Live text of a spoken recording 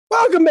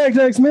Welcome back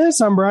to X Minutes.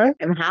 I'm Brian.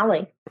 I'm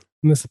Holly.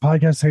 And this is the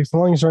podcast takes the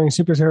longest running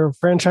superhero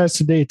franchise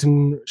to date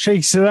and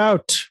shakes it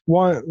out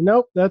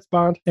that's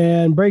Bond,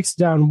 and breaks it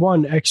down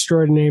one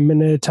extraordinary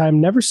minute at a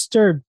time, never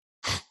stirred.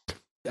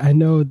 I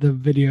know the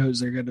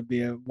videos are going to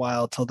be a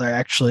while till they're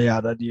actually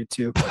out on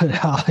YouTube, but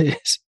Holly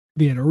is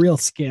being a real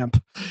scamp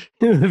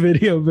in the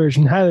video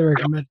version. Highly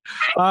recommend.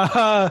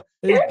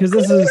 Because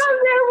this is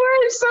that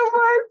word so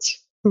much.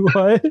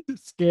 What?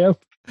 Scamp?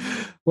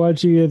 Why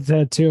don't you get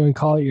a tattoo and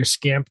call it your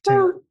scamp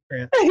tattoo?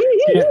 Yeah,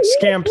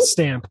 scamp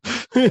stamp.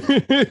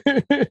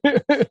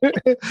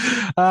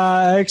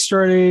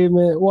 Extraordinary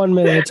minute, 1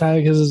 minute at a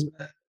time, because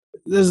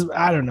this is,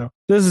 I don't know.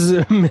 This is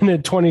a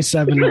minute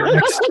 27.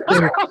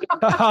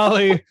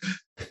 Holly,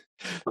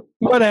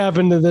 what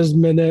happened to this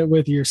minute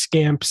with your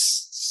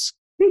scamps?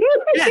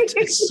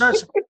 It's such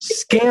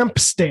scamp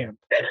stamp.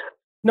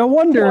 No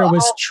wonder it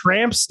was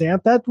tramp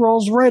stamp. That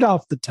rolls right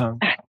off the tongue.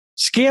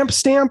 Scamp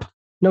stamp?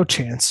 No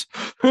chance.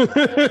 Wait,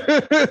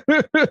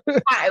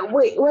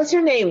 what's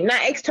her name?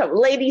 Not X-Top.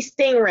 Lady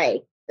Stingray.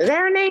 Is that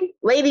her name?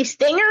 Lady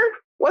Stinger?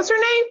 What's her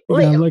name?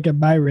 Yeah, look at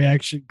my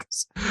reaction,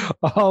 because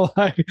all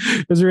I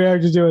was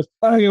reacting to was,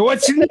 okay,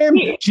 what's your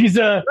name? She's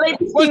a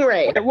Lady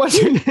Stingray. What's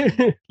your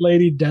name?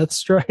 Lady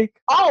Deathstrike.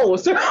 Oh,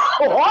 so,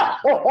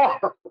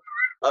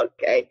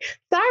 okay.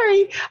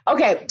 Sorry.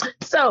 Okay.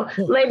 So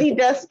Lady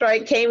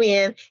Deathstrike came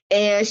in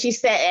and she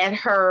sat at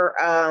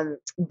her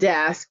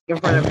desk in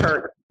front of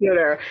her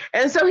computer.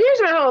 And so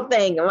here's my whole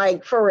thing.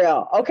 Like, for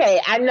real. Okay.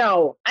 I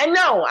know.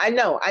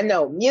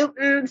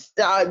 Mutants,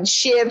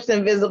 ships,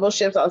 invisible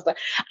ships, all that stuff.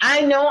 I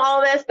know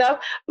all that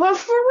stuff. But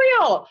for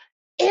real,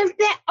 is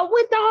that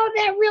with all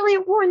that really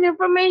important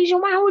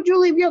information, why would you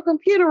leave your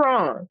computer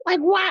on? Like,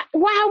 why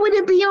would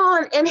it be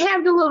on and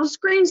have the little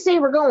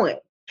screensaver going?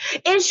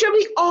 It should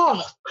be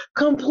off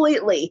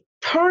completely,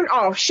 turned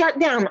off, shut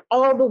down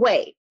all the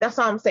way. That's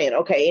all I'm saying.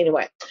 Okay,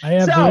 anyway. I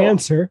have the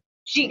answer.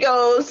 She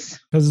goes,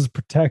 because it's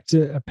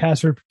protected,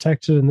 password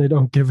protected, and they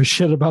don't give a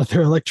shit about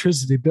their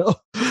electricity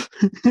bill.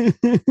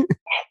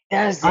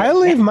 I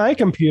leave my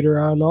computer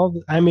on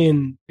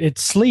it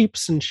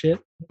sleeps and shit,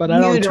 but I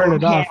don't turn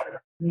it off.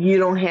 You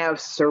don't have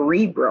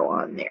Cerebro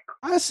on there.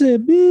 I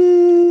said,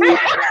 you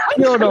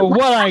don't know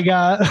what I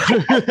got.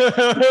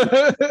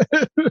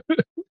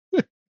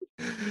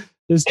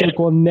 This dick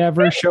will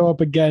never show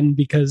up again,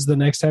 because the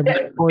next time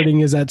recording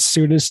is at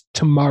soonest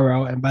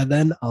tomorrow, and by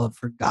then I'll have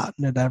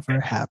forgotten it ever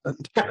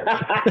happened. But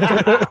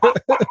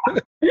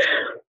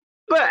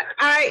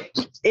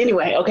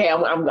anyway, okay,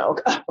 I'm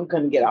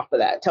gonna get off of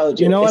that. I told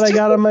you. You know what I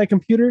got on my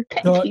computer?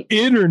 The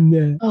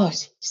internet. Oh,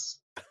 jeez.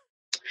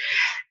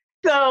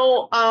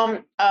 So,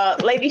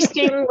 Lady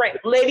Stingray,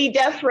 Lady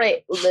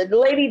Deathstrike was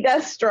Lady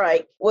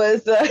Deathstrike.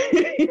 Was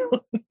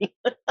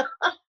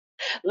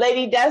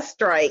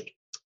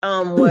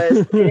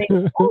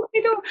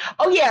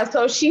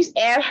so she's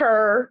at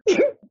her.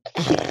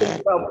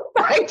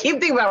 I keep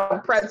thinking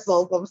about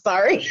pretzels. I'm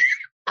sorry.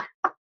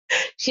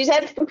 She's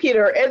at the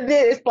computer, and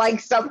then it's like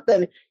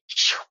something,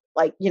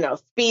 like,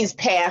 speeds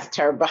past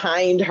her,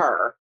 behind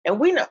her, and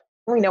we know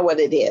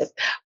what it is.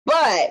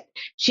 But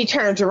she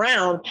turns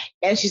around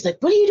and she's like,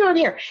 "What are you doing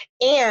here?"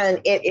 And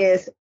it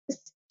is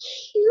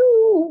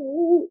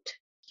cute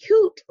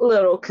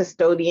little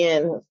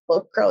custodian with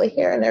full curly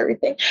hair and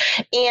everything.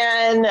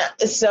 And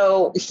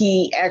so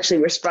he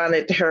actually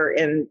responded to her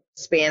in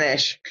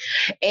Spanish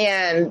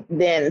and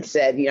then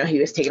said, he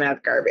was taking out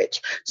the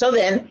garbage. So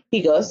then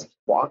he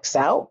walks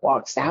out.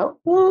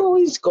 Oh,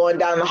 he's going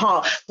down the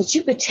hall. But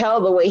you could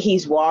tell the way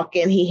he's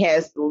walking, he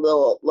has the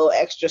little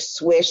extra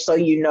swish, so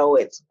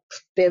it's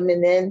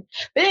feminine.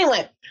 But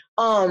anyway,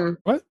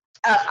 what?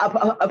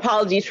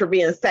 Apologies for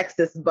being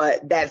sexist,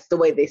 but that's the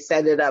way they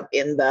set it up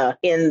in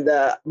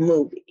the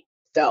movie.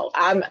 So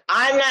I'm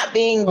not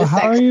being the how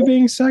sexist. Are you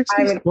being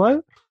sexist?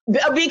 What?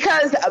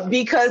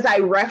 Because I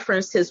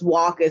referenced his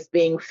walk as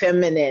being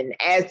feminine,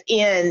 as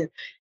in,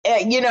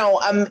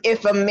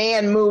 if a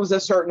man moves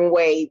a certain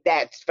way,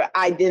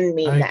 I didn't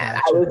mean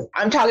that.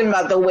 I'm talking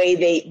about the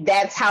way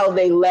that's how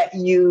they let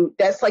you.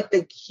 That's like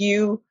the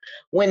cue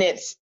when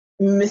it's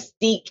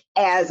Mystique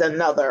as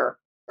another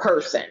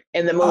person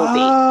in the movie.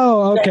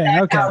 Oh,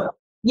 okay.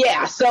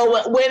 Yeah.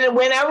 So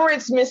whenever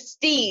it's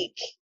Mystique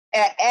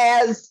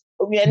as,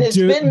 and it's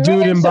been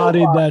dude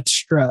embodied that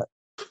strut.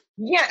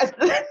 Yes.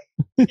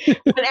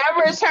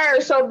 Whenever it's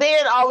her, so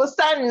then all of a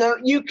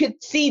sudden you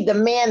could see the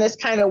man is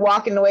kind of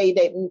walking away,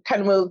 that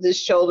kind of moves his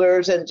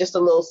shoulders and just a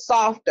little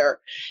softer,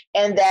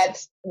 and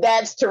that's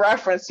to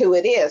reference who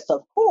it is.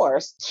 Of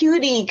course,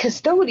 cutie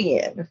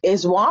custodian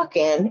is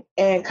walking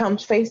and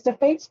comes face to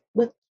face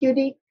with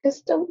cutie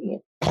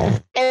custodian,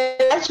 and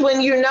that's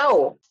when you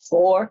know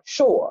for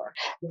sure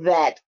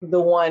that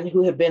the one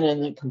who had been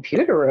in the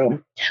computer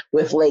room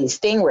with Lady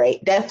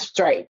Stingray,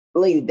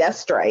 Lady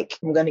Deathstrike.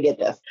 I'm gonna get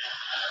this.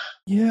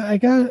 Yeah, I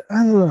don't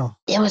know.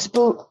 It was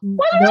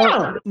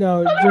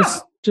no,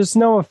 just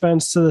no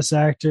offense to this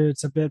actor.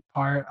 It's a bit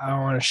part. I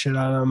don't want to shit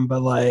on him,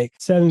 but like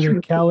Senator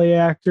Kelly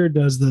actor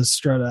does this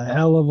strut a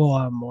hell of a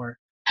lot more.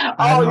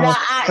 I Oh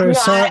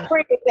don't. I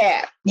agree with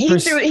that. He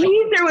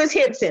threw his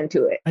hips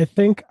into it. I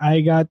think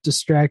I got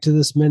distracted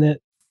this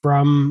minute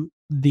from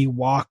the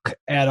walk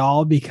at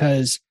all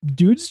because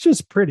dude's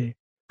just pretty.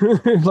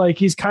 Like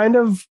he's kind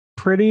of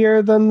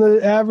prettier than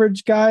the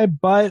average guy,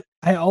 but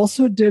I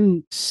also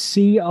didn't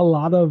see a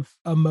lot of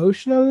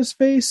emotion on his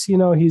face. You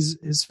know,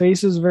 his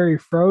face is very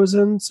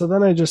frozen. So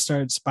then I just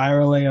started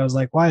spiraling. I was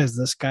like, why is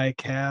this guy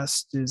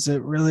cast? Is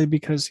it really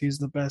because he's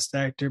the best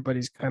actor, but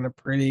he's kind of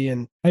pretty?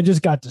 And I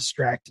just got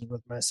distracted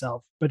with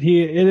myself. But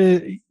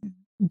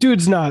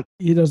dude's not,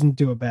 he doesn't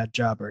do a bad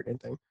job or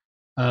anything.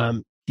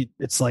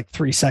 It's like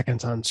 3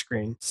 seconds on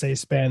screen. Say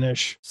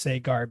Spanish, say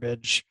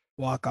garbage,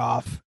 walk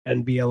off,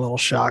 and be a little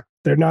shocked.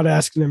 They're not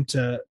asking him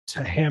to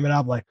ham it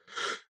up like,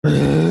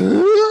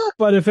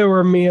 but if it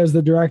were me as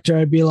the director,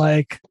 I'd be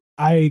like,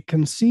 I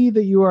can see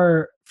that you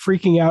are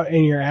freaking out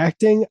in your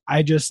acting.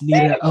 I just need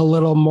it a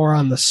little more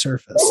on the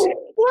surface.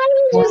 Why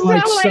did you sound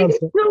like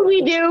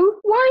Scooby Doo?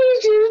 Why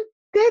did you?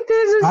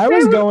 I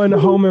was going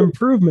Home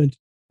Improvement.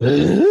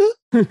 I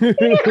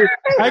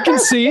can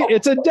see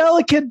it's a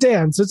delicate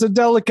dance. It's a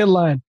delicate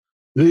line.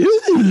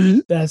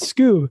 That's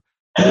Scoob.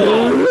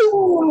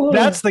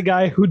 That's the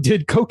guy who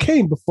did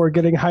cocaine before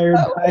getting hired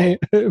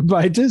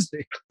by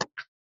Disney.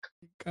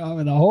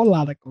 And a whole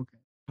lot of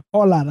cocaine.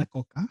 Whole lot of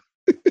coca.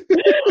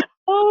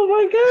 Oh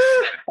my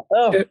god!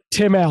 Oh.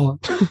 Tim Allen,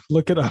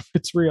 look it up.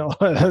 It's real.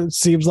 It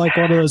seems like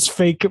one of those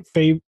fake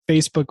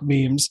Facebook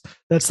memes.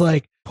 That's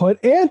like, put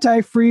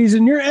antifreeze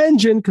in your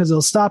engine because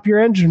it'll stop your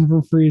engine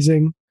from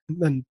freezing. And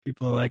then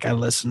people are like, I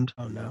listened.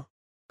 Oh no.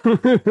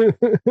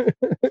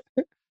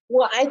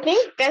 Well, I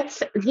think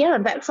that's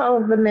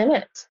all of the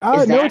minutes.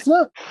 Oh, no, it's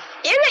not.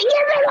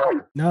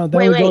 No,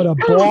 then we go to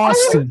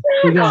Boston.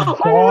 We go to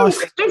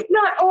Boston. It's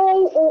not.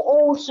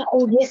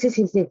 Yes.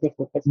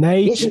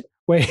 Nature.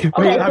 Wait.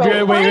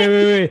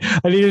 I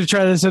need to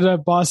try this in a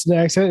Boston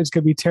accent. It's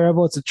going to be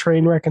terrible. It's a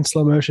train wreck in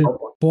slow motion.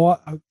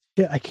 I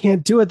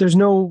can't do it. There's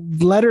no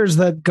letters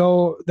that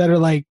are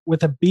like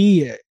with a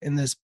B in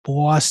this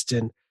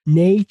Boston.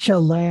 Nature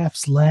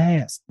laughs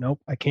last.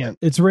 Nope, I can't.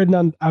 It's written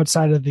on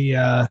outside of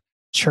the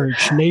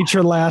church.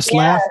 Nature last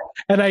laugh,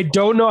 and I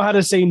don't know how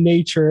to say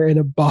nature in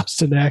a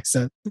Boston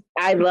accent.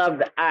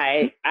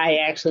 I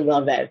actually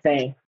love that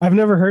thing. I've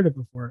never heard it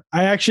before.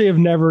 I actually have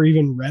never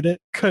even read it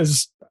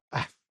because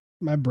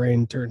my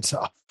brain turns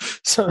off.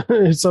 So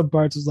some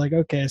parts is like,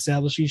 okay,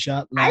 establish you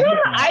shot. I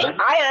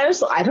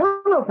honestly, I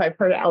don't know if I've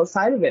heard it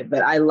outside of it,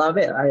 but I love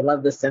it. I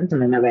love the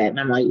sentiment of it,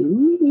 and I'm like,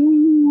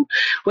 ooh,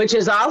 which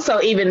is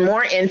also even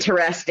more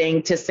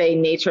interesting to say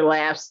nature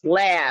laughs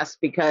last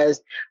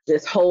because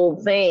this whole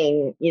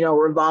thing,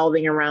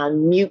 revolving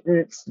around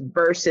mutants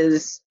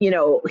versus,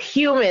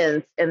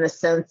 humans in the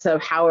sense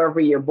of however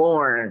you're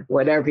born,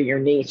 whatever your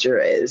nature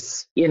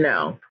is,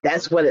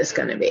 that's what it's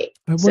going to be.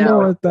 I wonder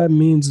what that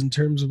means in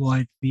terms of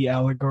like the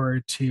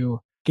allegory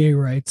to gay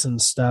rights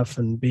and stuff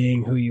and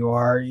being who you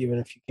are, even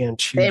if you can't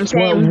choose.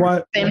 Same.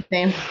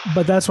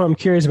 But that's what I'm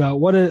curious about.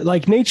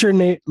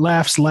 Nature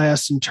laughs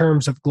last in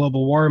terms of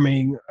global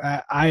warming.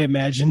 I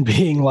imagine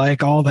being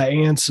like all the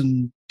ants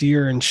and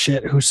deer and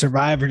shit who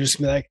survive are just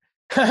gonna be like,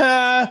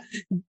 haha,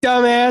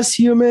 dumbass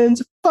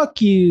humans,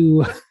 fuck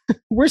you.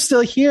 We're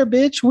still here,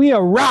 bitch. We a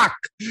rock.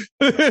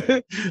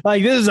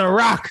 Like, this is a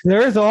rock. The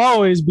earth will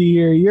always be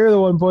here. You're the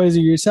one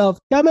poisoning yourself,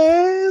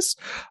 dumbass.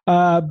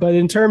 But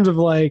in terms of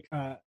like,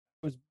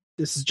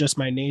 this is just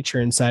my nature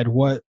inside.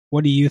 What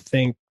do you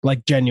think?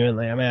 Like,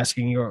 genuinely, I'm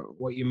asking you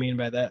what you mean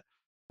by that.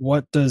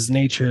 What does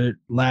nature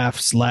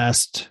laughs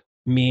last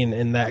mean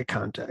in that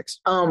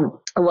context?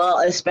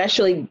 Well,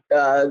 especially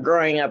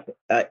growing up,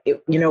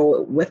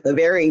 with a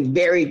very,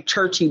 very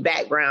churchy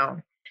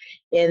background,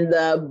 in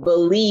the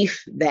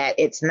belief that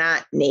it's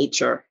not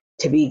nature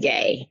to be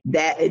gay,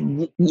 that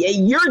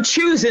you're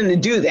choosing to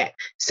do that.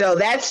 So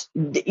that's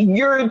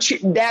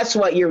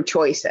what your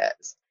choice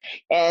is.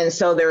 And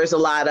so there was a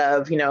lot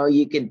of,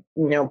 you could,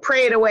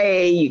 pray it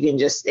away. You can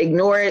just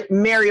ignore it,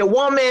 marry a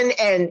woman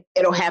and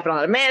it'll happen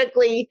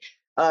automatically.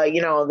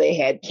 They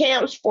had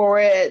camps for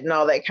it and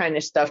all that kind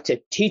of stuff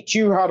to teach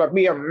you how to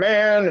be a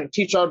man and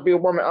teach you how to be a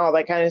woman, all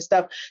that kind of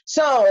stuff.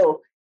 So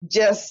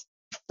just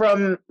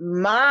from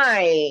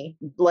the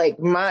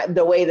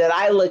way that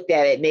I looked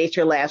at it,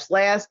 nature laughs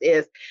last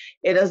is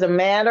it doesn't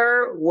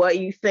matter what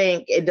you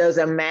think. It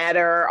doesn't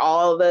matter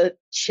all the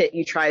shit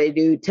you try to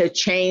do to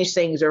change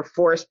things or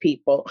force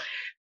people.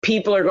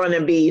 People are going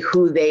to be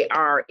who they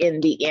are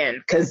in the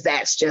end because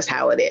that's just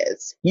how it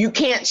is. You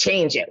can't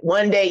change it.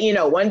 One day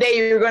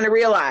you're going to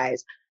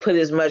realize, put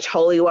as much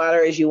holy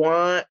water as you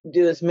want,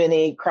 do as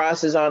many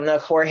crosses on the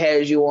forehead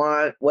as you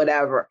want,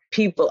 whatever.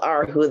 People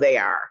are who they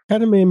are.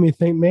 Kind of made me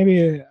think,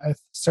 maybe I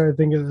started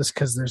thinking of this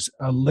because there's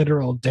a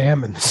literal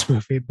dam in this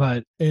movie,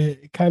 but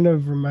it kind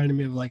of reminded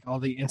me of like all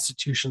the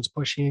institutions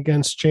pushing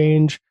against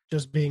change,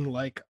 just being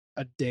like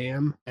a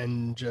dam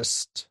and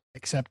just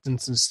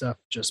acceptance and stuff,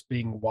 just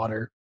being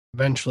water.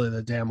 Eventually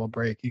the dam will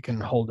break. You can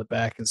hold it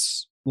back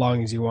as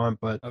long as you want,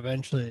 but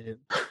eventually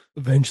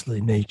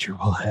Eventually, nature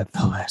will have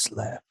the last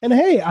laugh. And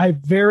hey, I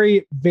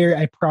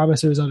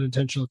promise it was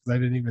unintentional because I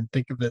didn't even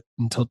think of it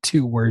until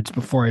 2 words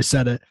before I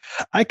said it.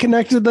 I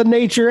connected the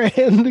nature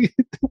and the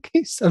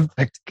gay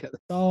subject together.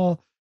 It's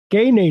all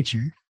gay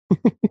nature.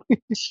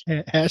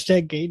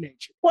 Hashtag gay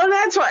nature. Well,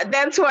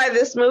 that's why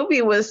this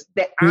movie was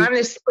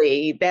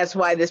honestly, that's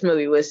why this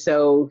movie was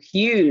so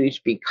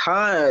huge,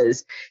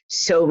 because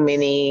so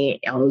many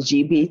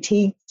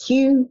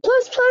LGBTQ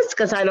plus,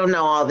 because I don't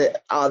know all the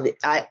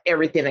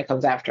everything that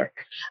comes after.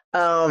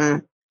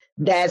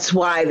 That's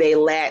why they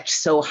latched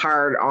so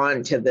hard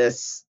onto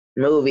this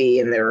movie,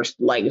 and there's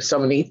like so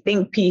many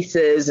think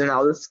pieces and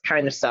all this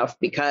kind of stuff,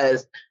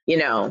 because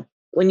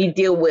when you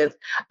deal with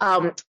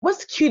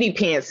what's Cutie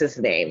Pants'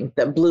 name,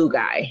 the blue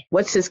guy,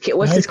 what's his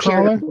character?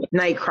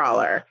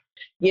 Nightcrawler.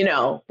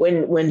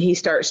 When he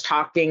starts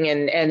talking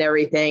and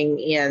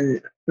everything,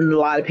 and a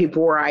lot of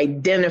people were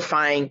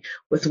identifying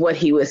with what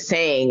he was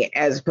saying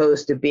as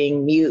opposed to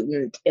being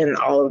mutant and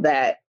all of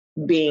that,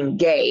 being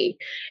gay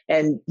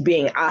and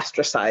being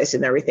ostracized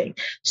and everything.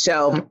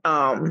 So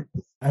hell,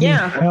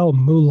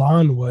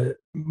 Mulan,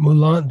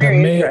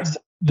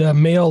 the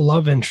male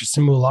love interest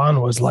in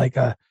Mulan was like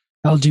a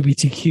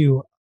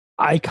LGBTQ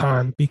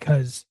icon,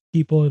 because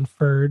people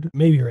inferred,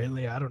 maybe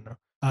rightly, I don't know,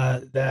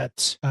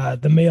 that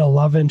the male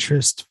love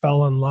interest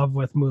fell in love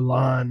with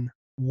Mulan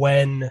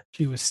when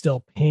she was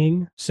still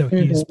Ping, so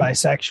he's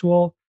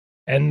bisexual,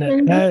 and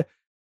that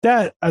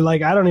I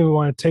don't even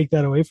want to take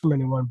that away from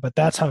anyone, but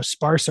that's how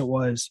sparse it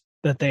was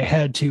that they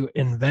had to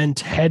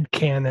invent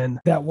headcanon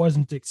that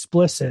wasn't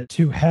explicit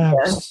to have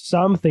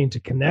something to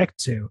connect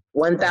to.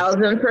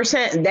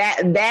 1000%.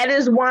 That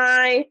is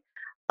why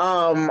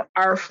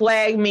our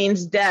flag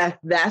means death.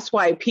 That's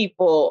why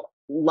people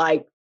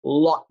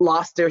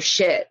lost their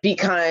shit,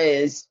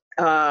 because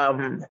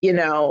and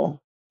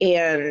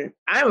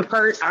I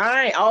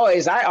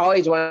always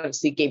wanted to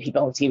see gay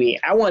people on TV.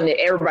 I wanted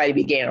everybody to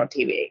be gay on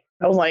TV.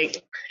 I was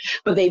like,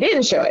 but they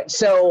didn't show it.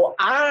 So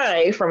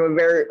I, from a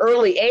very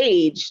early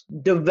age,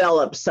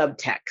 developed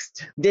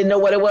subtext. Didn't know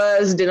what it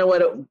was,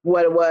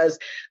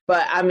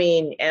 but I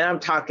mean, and I'm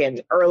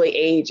talking early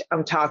age,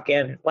 I'm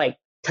talking like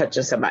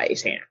touching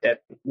somebody's hand.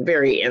 That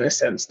very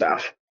innocent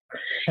stuff.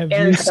 Have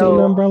you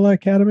seen Umbrella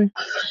Academy?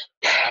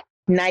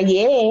 Not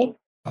yet.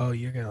 Oh,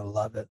 you're gonna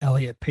love it.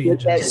 Elliot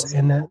Page is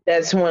in it.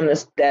 That's one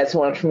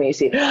for me to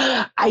see.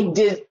 I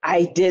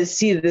did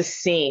see the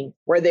scene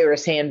where they were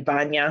saying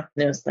Vanya,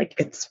 and it was like,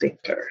 it's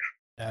Victor.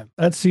 Yeah,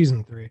 that's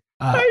season 3.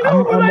 I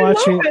know, I'm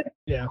watching. Love it.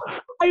 Yeah,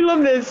 I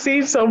love that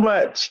scene so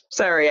much.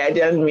 Sorry, I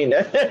didn't mean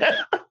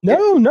to.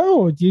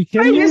 No, you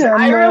can't.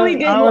 I really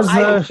did. I love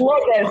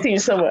that scene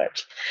so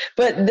much.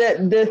 But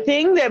the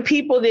thing that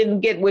people didn't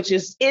get, which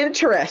is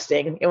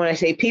interesting, and when I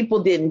say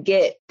people didn't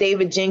get,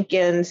 David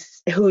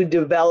Jenkins, who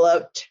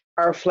developed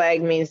Our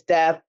Flag Means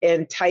Death,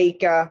 and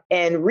Taika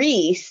and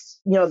Reese,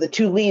 the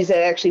 2 leads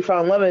that actually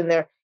fell in love in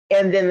there,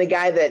 and then the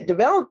guy that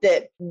developed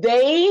it,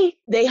 they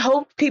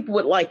hoped people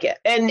would like it,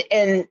 and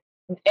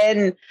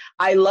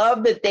I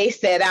love that they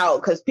set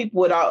out, because people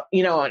would all,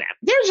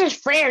 they're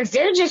just friends.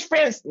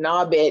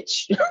 Nah,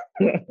 bitch.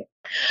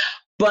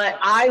 But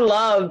I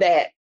love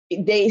that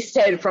they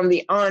said from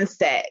the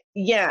onset,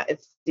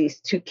 it's these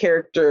 2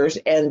 characters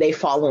and they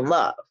fall in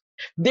love.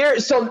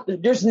 There's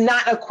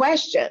not a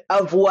question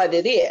of what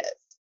it is.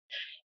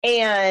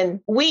 And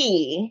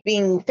we,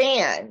 being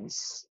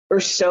fans, are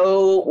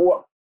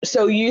so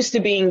used to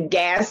being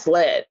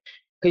gaslit.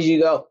 Because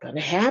you go,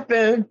 gonna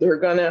happen. They're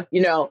gonna,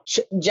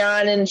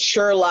 John and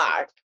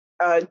Sherlock,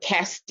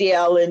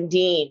 Castiel and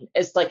Dean.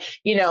 It's like,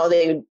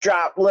 they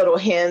drop little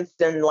hints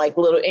and like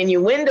little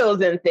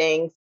innuendos and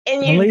things.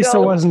 And at least it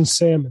wasn't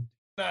salmon.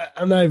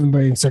 I'm not even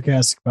being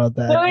sarcastic about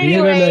that. So anyway, the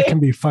internet can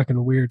be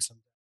fucking weird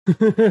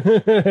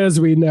sometimes, as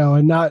we know,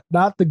 and not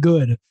the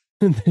good.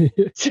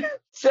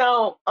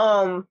 So,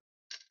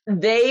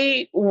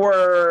 they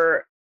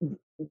were.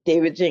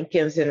 David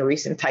Jenkins and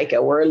Reese and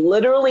Taika were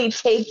literally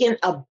taken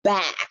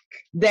aback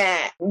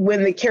that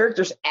when the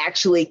characters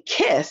actually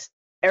kissed,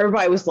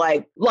 everybody was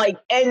like,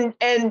 and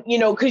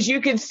because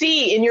you could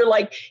see, and you're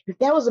like, if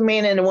that was a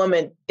man and a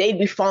woman, they'd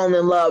be falling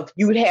in love.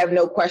 You would have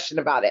no question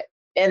about it.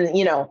 And,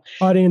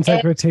 audience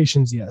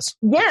expectations, yes.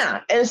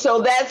 Yeah. And so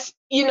that's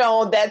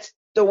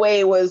the way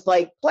it was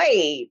like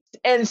played.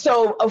 And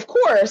so, of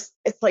course,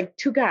 it's like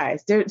 2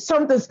 guys.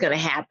 Something's going to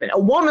happen. A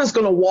woman's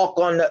going to walk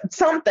on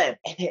something.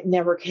 And it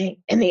never came.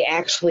 And they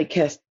actually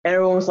kissed. And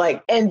everyone was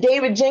like, and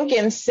David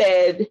Jenkins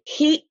said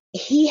he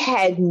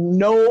had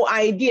no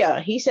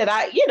idea. He said,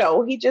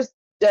 he just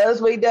does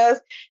what he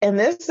does. And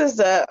this is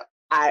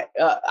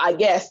I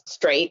guess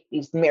straight.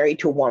 He's married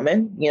to a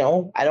woman.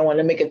 I don't want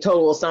to make a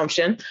total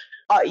assumption.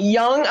 A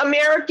young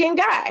American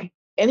guy.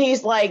 And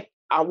he's like,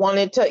 I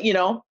wanted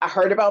to, I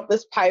heard about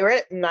this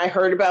pirate, and I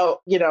heard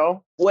about,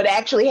 what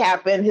actually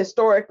happened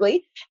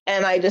historically.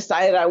 And I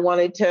decided I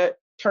wanted to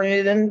turn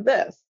it into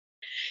this.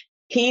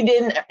 He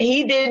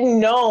didn't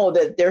know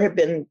that there had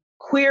been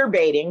queer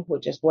baiting,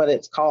 which is what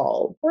it's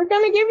called. We're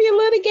going to give you a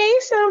little gay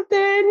something.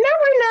 No,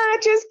 we're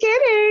not. Just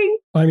kidding.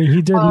 I mean,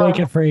 he did make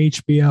it for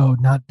HBO,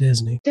 not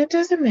Disney. That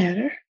doesn't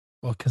matter.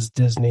 Well, because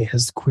Disney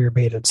has queer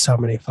baited so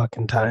many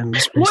fucking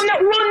times. Well, no.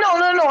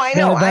 I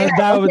know.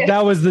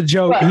 That was the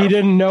joke. He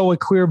didn't know what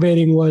queer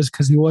baiting was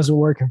because he wasn't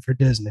working for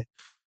Disney.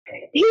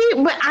 He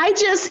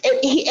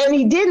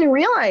didn't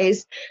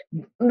realize,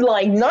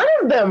 like, none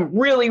of them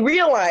really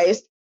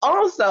realized.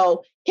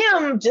 Also,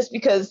 him, just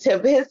because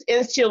of his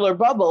insular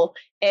bubble,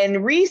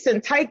 and Reese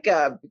and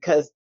Taika,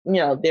 because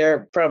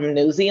they're from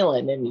New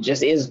Zealand, and it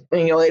just is.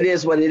 It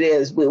is what it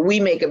is. We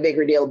make a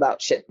bigger deal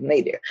about shit than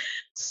they do.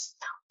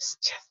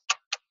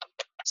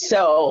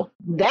 So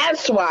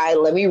that's why,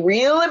 let me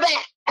reel it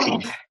back to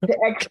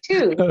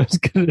X2. I was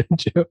gonna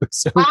joke.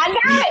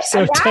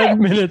 So 10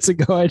 minutes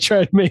ago, I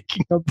tried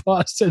making a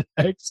Boston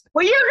X.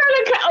 Well, you're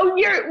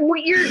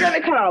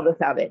gonna cut all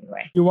this out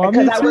anyway. You want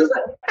me to?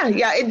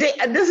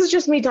 This is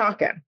just me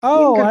talking.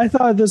 Oh, I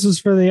thought this was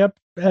for the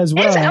as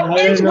well.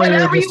 It's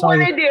whatever you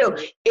want to do.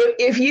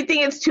 If you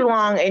think it's too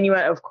long and you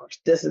want, of course,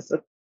 this is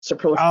a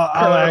surprise.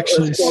 I'll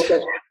actually.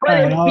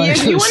 But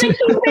if you want to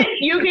keep it,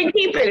 you can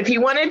keep it. If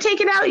you want to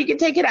take it out, you can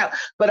take it out.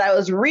 But I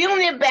was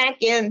reeling it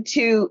back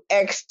into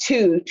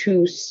X2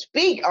 to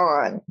speak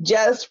on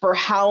just for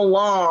how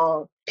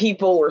long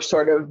people were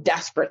sort of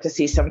desperate to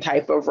see some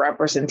type of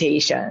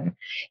representation.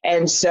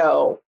 And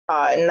so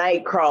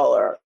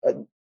Nightcrawler,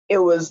 it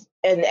was,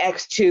 and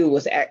X2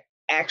 was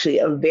actually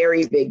a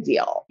very big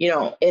deal,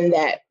 in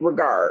that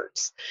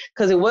regards,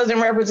 because it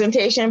wasn't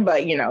representation,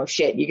 but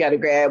shit, you got to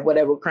grab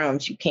whatever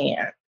crumbs you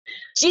can.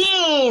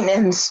 Jean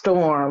and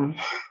Storm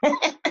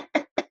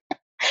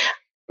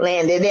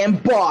landed in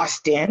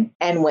Boston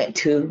and went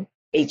to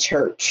a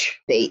church.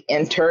 They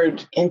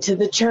entered into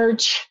the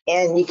church,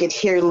 and you could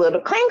hear a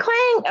little clang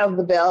clang of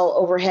the bell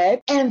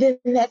overhead, and then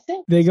that's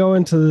it. They go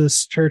into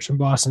this church in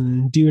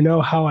Boston. Do you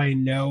know how I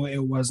know it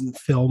wasn't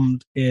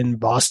filmed in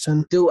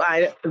Boston? Do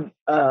I? Do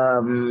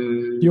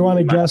you want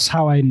to guess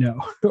how I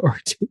know, or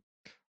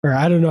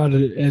I don't know how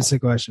to answer the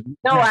question?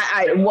 No,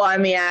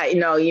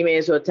 you may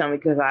as well tell me,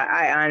 because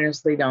I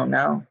honestly don't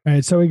know. All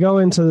right, so we go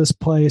into this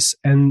place,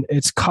 and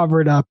it's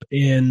covered up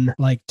in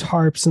like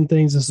tarps and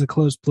things. It's a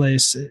closed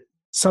place.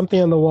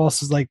 Something on the wall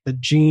says like the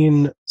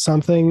Gene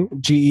something,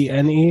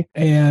 Gene,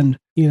 and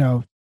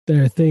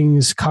there are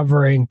things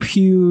covering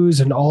pews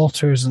and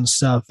altars and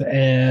stuff.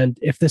 And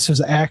if this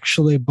was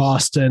actually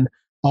Boston,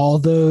 all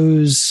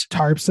those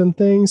tarps and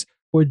things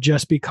would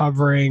just be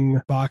covering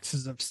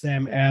boxes of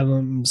Sam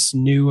Adams'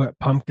 new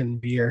pumpkin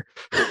beer.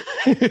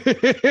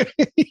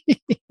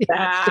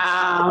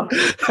 Wow.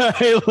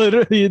 I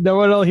literally, no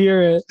one will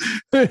hear it.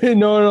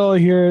 No one will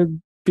hear it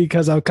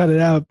because I'll cut it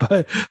out.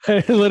 But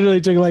I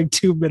literally took like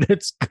 2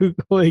 minutes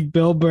Googling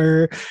Bill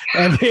Burr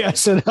and the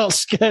SNL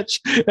sketch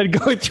and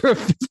going through a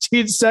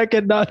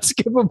 15-second not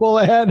skippable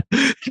ad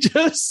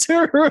just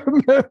to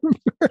remember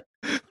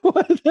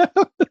what that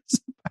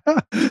was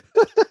about.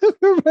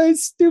 My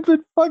stupid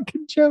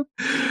fucking joke.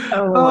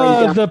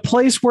 The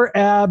place where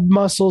ab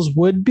muscles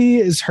would be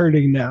is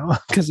hurting now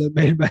because I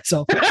made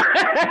myself.